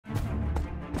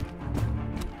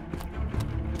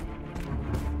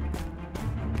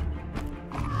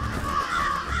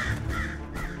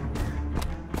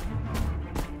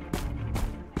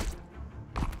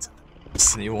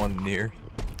Is anyone near?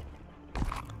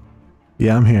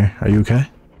 Yeah, I'm here. Are you okay?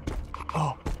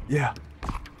 Oh, yeah.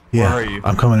 Yeah, Where are you?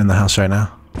 I'm coming in the house right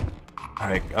now.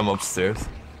 Alright, I'm upstairs.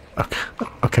 Okay,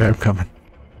 okay, I'm coming.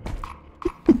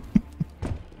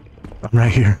 I'm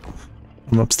right here.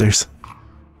 I'm upstairs.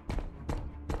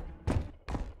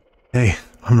 Hey,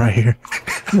 I'm right here.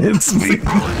 It's me.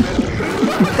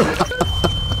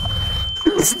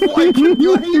 Why can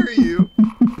you hear you?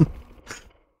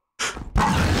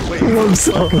 Wait, I'm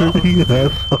sorry.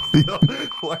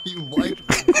 why are you like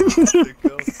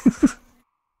this?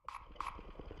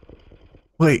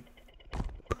 Wait.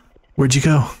 Where'd you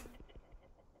go?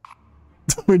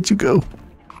 Where'd you go?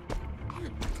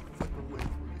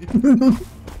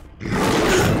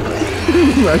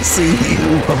 I see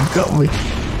you. I'm coming.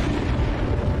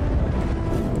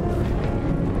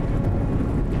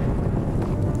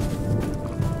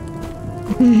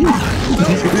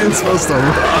 You're supposed to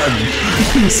run.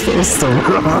 You're supposed to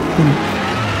run.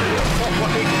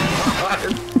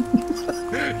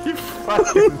 You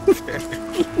fucking dick.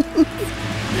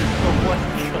 Oh my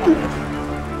god.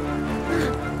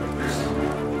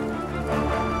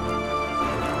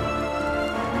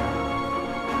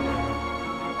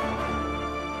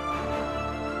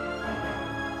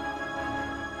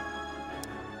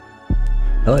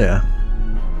 Hell yeah.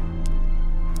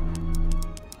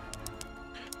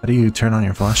 How do you turn on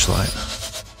your flashlight?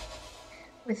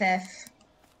 With F.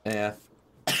 Yeah.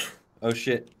 Oh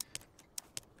shit.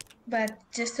 But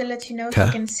just to let you know, Okay.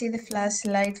 you can see the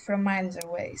flashlight from miles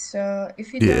away. So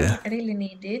if you Yeah. don't really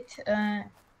need it,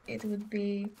 it would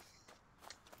be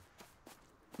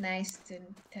nice to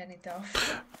turn it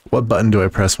off. What button do I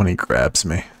press when he grabs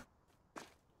me?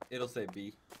 It'll say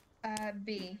B.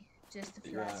 B, just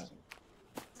the Right. flashlight.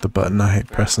 The button I hate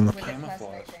pressing. With the flashlight, I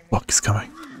mean. Fuck, he's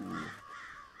coming.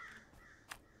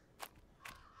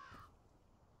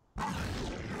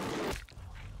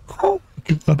 Oh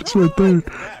my god, it's right there.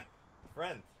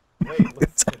 Friend, wait,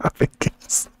 It's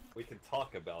Abacus. we can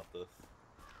talk about this.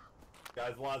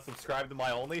 Guys want to subscribe to my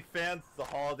OnlyFans? It's a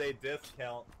holiday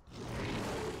discount.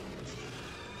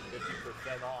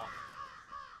 50% off.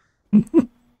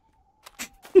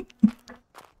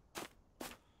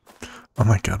 Oh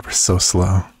my god, we're so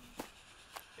slow.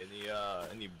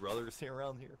 Any brothers here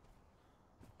around here?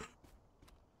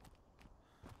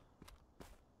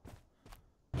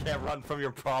 Can't run from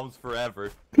your problems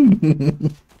forever.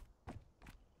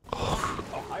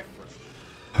 Oh, hi, friend.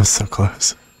 That's so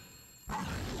close. You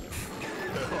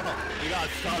gotta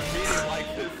stop being like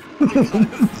this. You gotta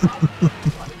stop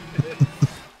being like this.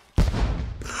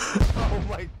 Oh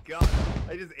my god,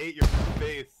 I just ate your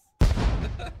face.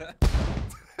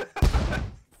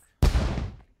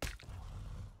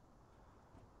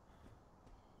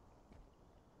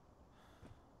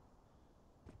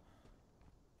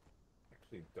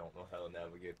 Actually don't know how to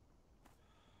navigate.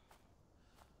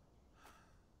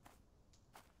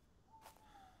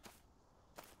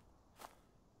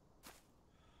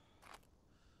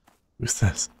 Who's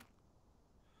this?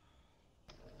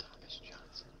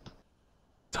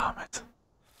 Thomas.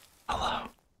 Hello.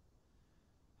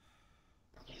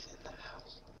 He's in the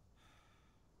house.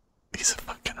 He's a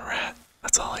fucking rat.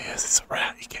 That's all he is. He's a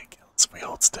rat. He can't kill us. We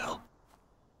hold still.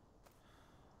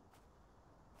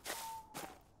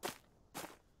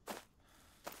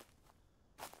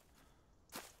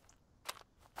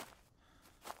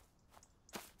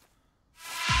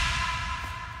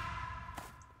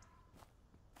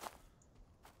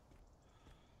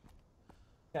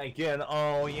 Again,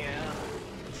 oh yeah.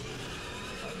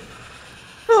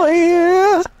 Oh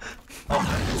yeah.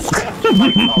 Oh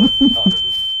my god.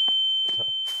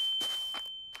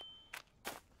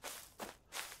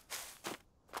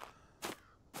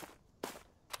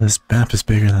 This map is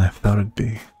bigger than I thought it'd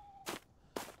be.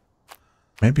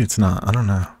 Maybe it's not. I don't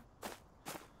know.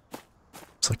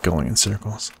 It's like going in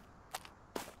circles.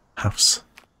 House.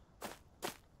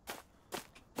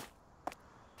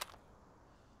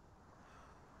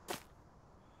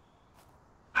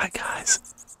 Hi guys.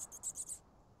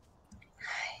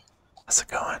 Hi. How's it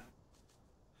going?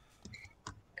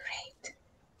 Great.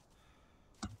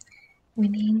 We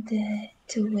need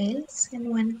 2 wheels and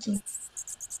 1 key.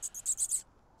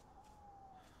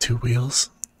 2 wheels?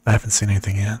 I haven't seen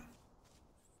anything yet.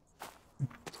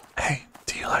 Hey,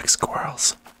 do you like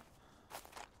squirrels?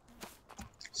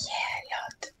 Yeah, a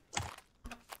lot.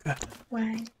 Good.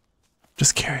 Why?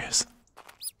 Just curious.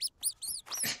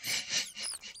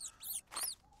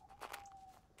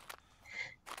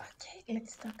 Okay,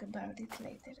 let's talk about it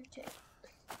later, okay?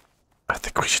 I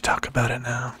think we should talk about it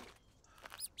now.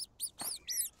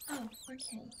 Oh,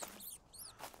 okay.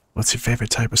 What's your favorite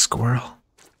type of squirrel?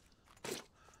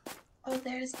 Oh,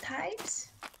 there's types?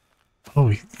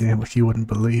 Oh, yeah, like you wouldn't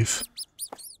believe.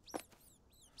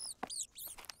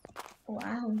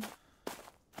 Wow.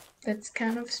 That's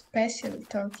kind of special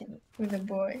talking with a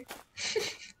boy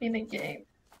in a game.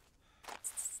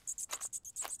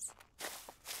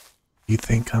 You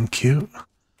think I'm cute?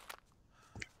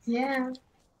 Yeah.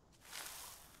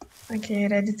 Okay,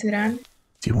 ready to run?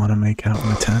 Do you want to make out in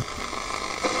the tent?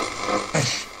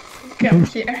 Come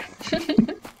here.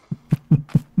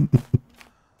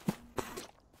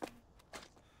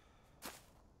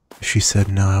 If she said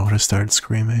no, I would have started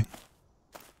screaming.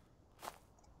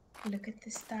 Look at the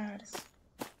stars.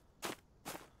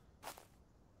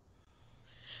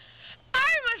 I'm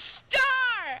a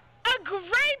star! A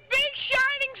great big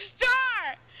shining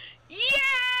star!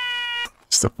 Yeah!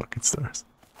 Just the fucking stars.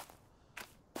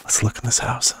 Let's look in this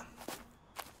house.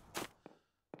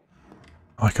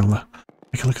 Oh, I can look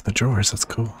at the drawers. That's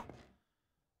cool.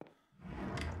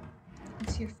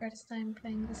 It's your first time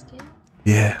playing this game?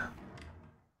 Yeah.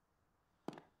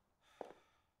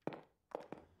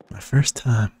 My first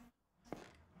time.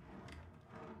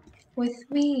 With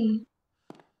me.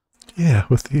 Yeah,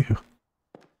 with you.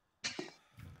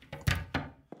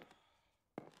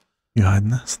 You hiding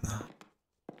this? No.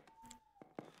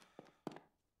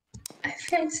 I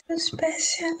feel so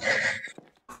special.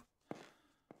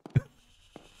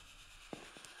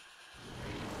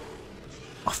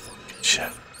 Oh, fucking shit.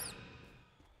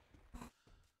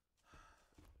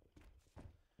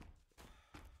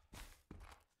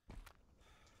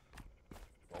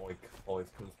 Always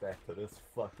comes back to this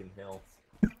fucking house.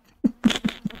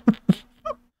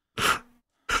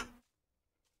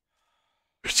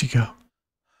 Where'd she go?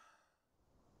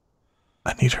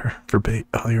 I need her for bait.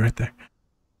 Oh, you're right there.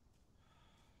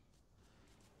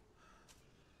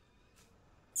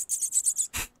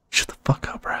 Shut the fuck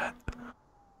up, Brad.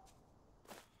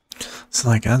 So,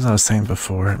 like, as I was saying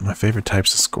before, my favorite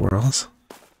types of squirrels.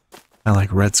 I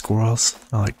like red squirrels.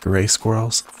 I like gray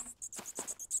squirrels.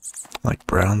 I like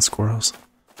brown squirrels.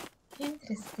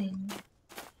 Interesting.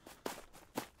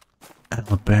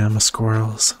 Alabama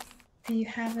squirrels. Do you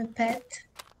have a pet?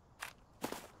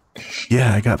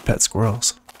 Yeah, I got pet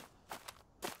squirrels.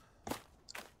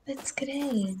 That's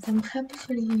great. I'm happy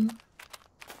for you.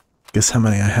 Guess how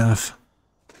many I have?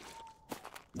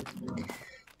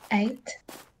 8.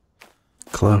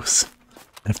 Close.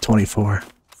 I have 24.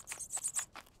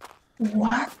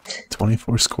 What?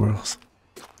 24 squirrels.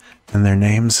 And their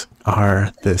names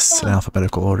are this in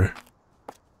alphabetical order.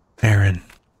 Aaron,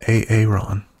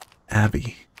 Aaron,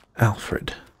 Abby,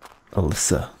 Alfred,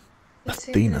 Alyssa, That's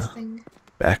Athena, interesting.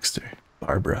 Baxter,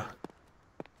 Barbara,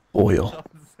 Oil. How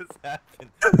does this happen?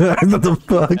 What the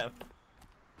fuck?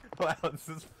 Wow, this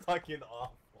is fucking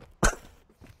awful.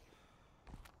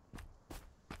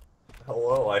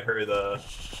 Hello, I heard an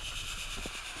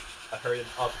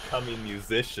upcoming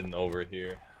musician over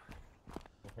here.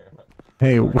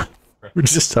 Hey, we're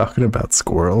just talking about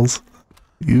squirrels.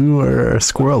 You are a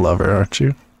squirrel lover, aren't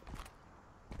you?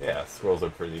 Yeah, squirrels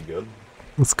are pretty good.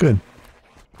 That's good.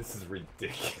 This is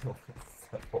ridiculous.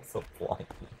 What's the point?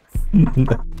 You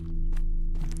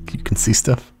can see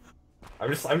stuff. I'm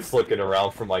just looking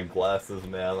around for my glasses,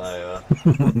 man.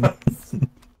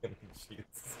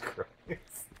 Jesus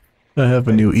Christ. I have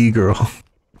a new e-girl.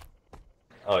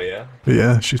 Oh yeah?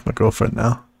 Yeah, she's my girlfriend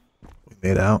now. We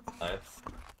made out. Nice.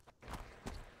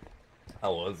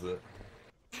 How was it?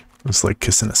 It was like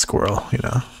kissing a squirrel, you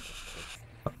know?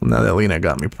 Now that Lena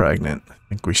got me pregnant, I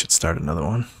think we should start another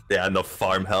one. Yeah, in the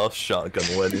farmhouse shotgun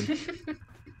wedding.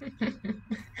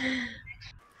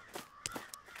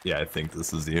 Yeah, I think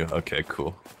this is you. Okay,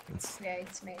 cool. Yeah,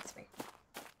 it's me.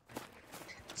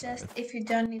 Just if you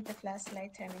don't need the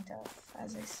flashlight, turn it off,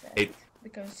 as I said.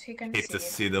 Because he can Hate see to it.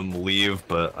 see them leave,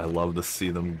 but I love to see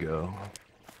them go.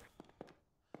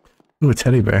 Ooh, a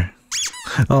teddy bear.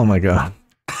 Oh my god.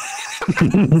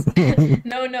 No,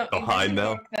 it Oh, hi doesn't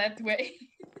now. work that way.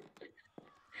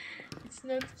 It's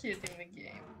not cute in the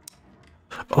game.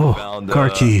 Oh, Found, car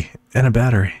key and a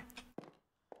battery.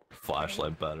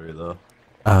 Flashlight battery, though.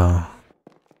 Oh,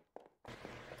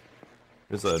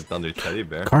 There's another teddy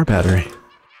bear. car battery.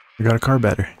 We got a car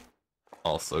battery.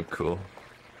 Also cool.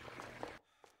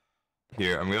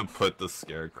 Here, I'm gonna put the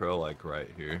scarecrow, like, right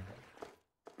here.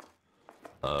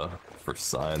 For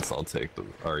science, I'll take the...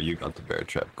 Or you got the bear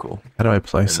trap, cool. How do I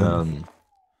place And them? then...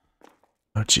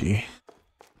 Oh, gee.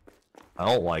 I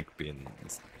don't like being...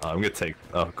 I'm gonna take...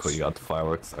 Oh, cool, you got the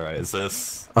fireworks. Alright, is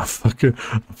this... I'm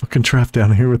fucking trapped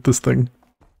down here with this thing.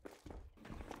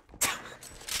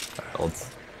 Alright,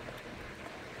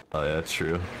 oh yeah,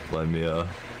 true. Let me,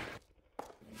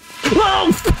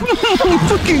 Oh,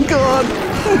 fucking god!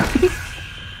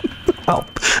 Help!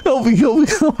 Help me! Help me!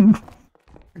 Help me!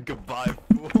 Goodbye,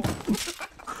 fool.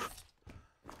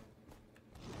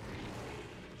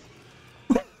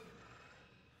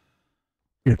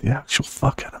 You're the actual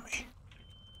fuck out of me.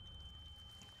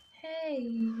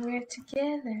 Hey, we're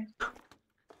together.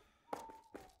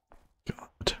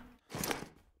 God.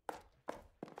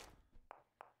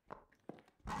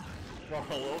 Oh,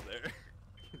 hello there.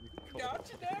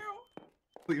 Got you now.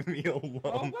 Leave me alone.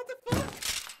 Oh, what the fuck?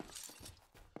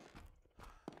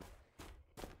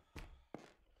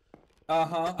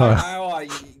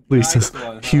 Please just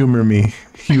humor me.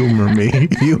 Humor me.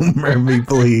 Humor me,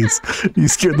 please. You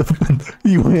scared the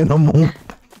you animal.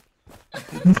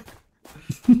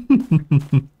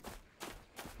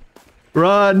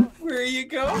 Run! Where are you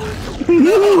going?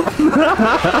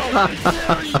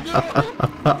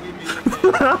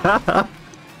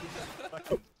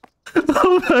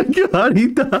 Oh my god, he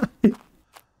died.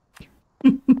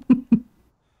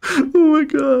 Oh my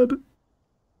god.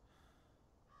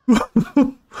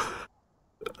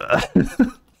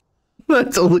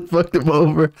 That totally fucked him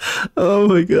over. Oh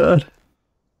my god.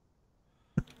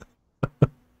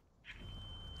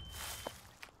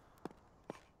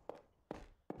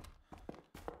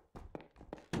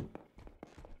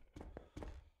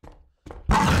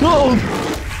 Oh!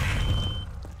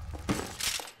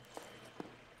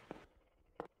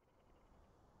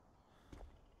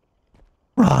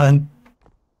 Run.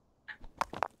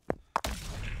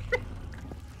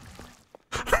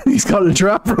 He's got a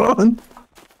trap run.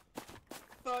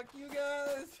 Fuck you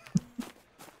guys.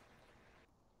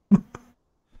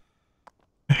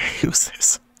 Who's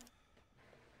this?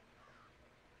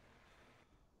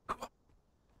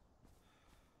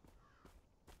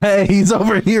 Hey, he's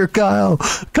over here, Kyle.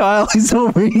 Kyle, he's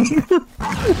over here.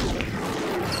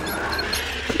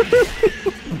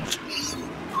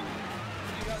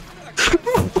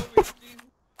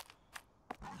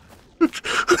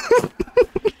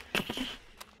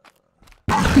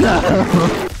 No.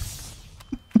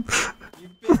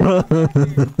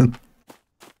 Run.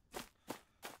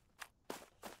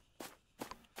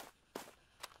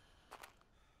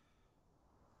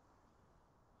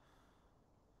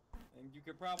 And you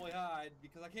could probably hide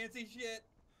because I can't see shit.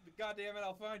 But God damn it,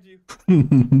 I'll find you.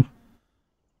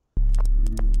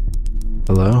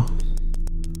 Hello?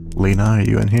 Lena, are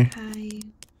you in here? Hi.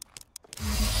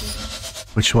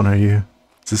 Which one are you?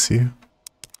 Is this you?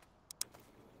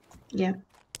 Yeah.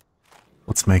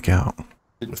 Let's make out.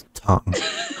 With tongue.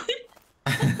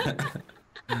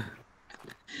 I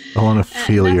want to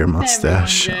feel your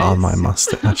mustache on my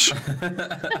mustache.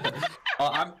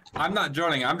 Oh, I'm not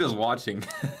joining. I'm just watching.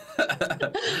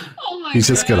 Oh my He's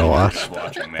just gonna watch.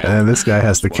 Watching, man. And this guy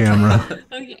has the camera.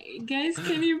 Okay, guys,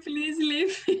 can you please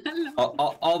leave me alone?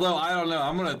 Although I don't know,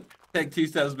 I'm gonna take 2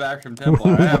 steps back from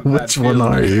Templar. I have Which one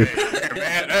are you?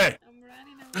 Man, hey. I'm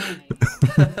running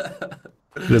away.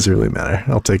 It doesn't really matter.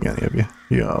 I'll take any of you.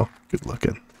 Yo, good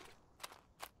looking.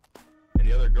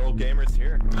 Any other girl gamers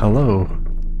here? Hello.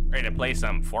 Ready to play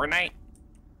some Fortnite?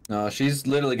 No, she's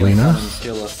literally gonna Lena? come and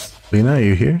kill us. Lena, are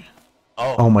you here?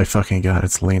 Oh, Oh my fucking god,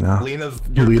 it's Lena. Lena's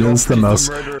Lena's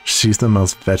she's the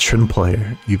most veteran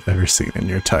player you've ever seen in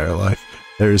your entire life.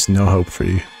 There is no hope for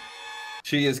you.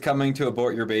 She is coming to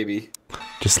abort your baby.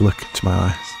 Just look into my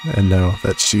eyes and know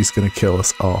that she's gonna kill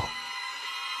us all.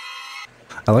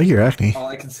 I like your acne. All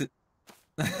I can see.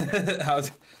 I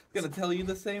was gonna tell you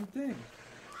the same thing.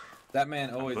 That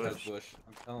man always has bush.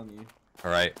 I'm telling you.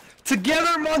 All right.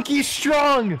 Together, monkey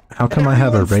strong. How come I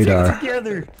have a Everyone stick radar?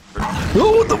 Together.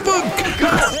 Oh, what the fuck?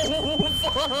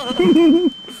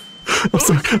 I'm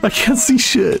sorry, I can't see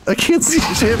shit. I can't see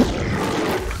shit.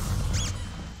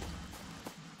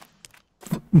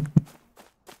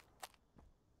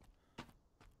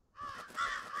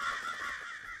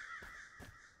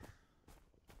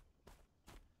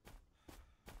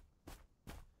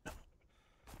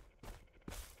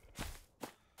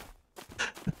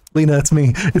 Lena, it's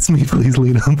me. It's me, please,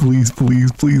 Lena. Please, please,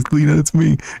 please, Lena, it's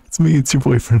me. It's me. It's your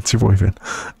boyfriend. It's your boyfriend.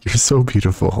 You're so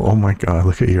beautiful. Oh my god,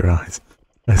 look at your eyes.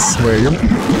 I swear you're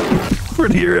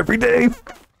prettier every day.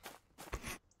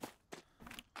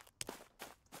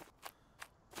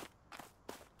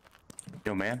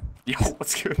 Yo, man. Yo,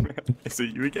 what's good, man? Is it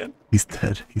you again? He's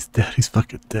dead. He's dead. He's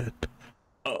fucking dead.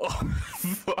 Oh,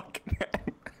 fuck,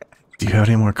 man. Do you have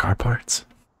any more car parts?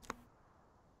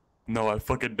 No, I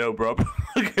fucking know, bro. I'm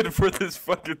looking for this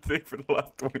fucking thing for the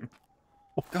last 20 minutes.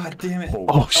 God damn it.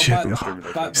 Oh shit.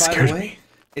 By the Scared way,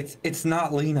 me. it's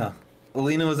not Lena.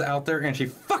 Lena was out there and she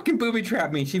fucking booby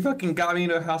trapped me. She fucking got me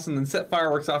into a house and then set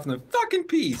fireworks off and then fucking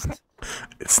pieced.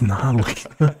 It's not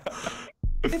Lena.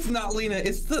 It's not Lena.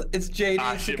 It's JD.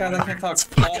 Ah, It's the shit, guy that man. can talk. It's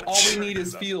fucking All we need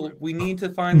is fuel. We need to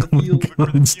find the fuel.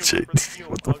 It's JD.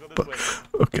 What the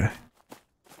fuck? Okay.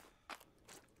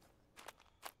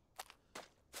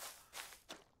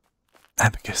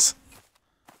 Abacus.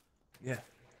 Yeah.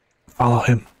 Follow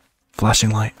him. Flashing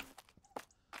light.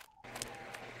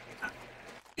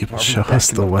 He will show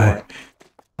us the way.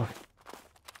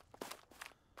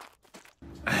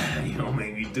 You don't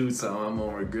make me do something I'm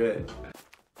gonna regret.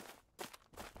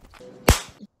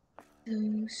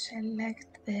 To select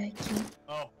the key.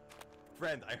 Oh,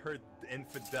 friend, I heard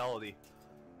infidelity.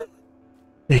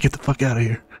 Hey, get the fuck out of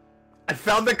here. I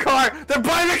found the car! They're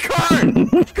buying the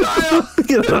car! Kyle!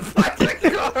 Get They're up. buying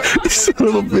the car! You son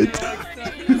of a bitch.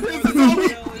 This is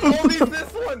only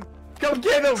this one! Go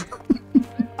get him!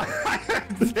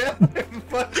 I'm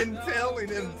fucking telling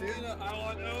him,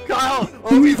 dude. Kyle!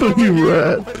 You fucking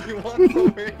rat. He wants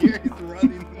over here, he's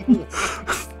running.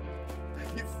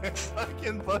 He's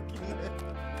fucking bucking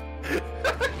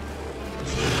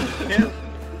it.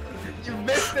 You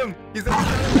missed him! He's in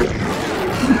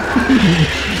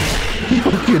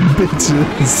Fucking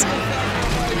bitches.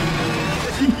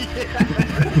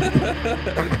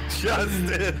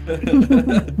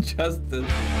 Justin! Justin.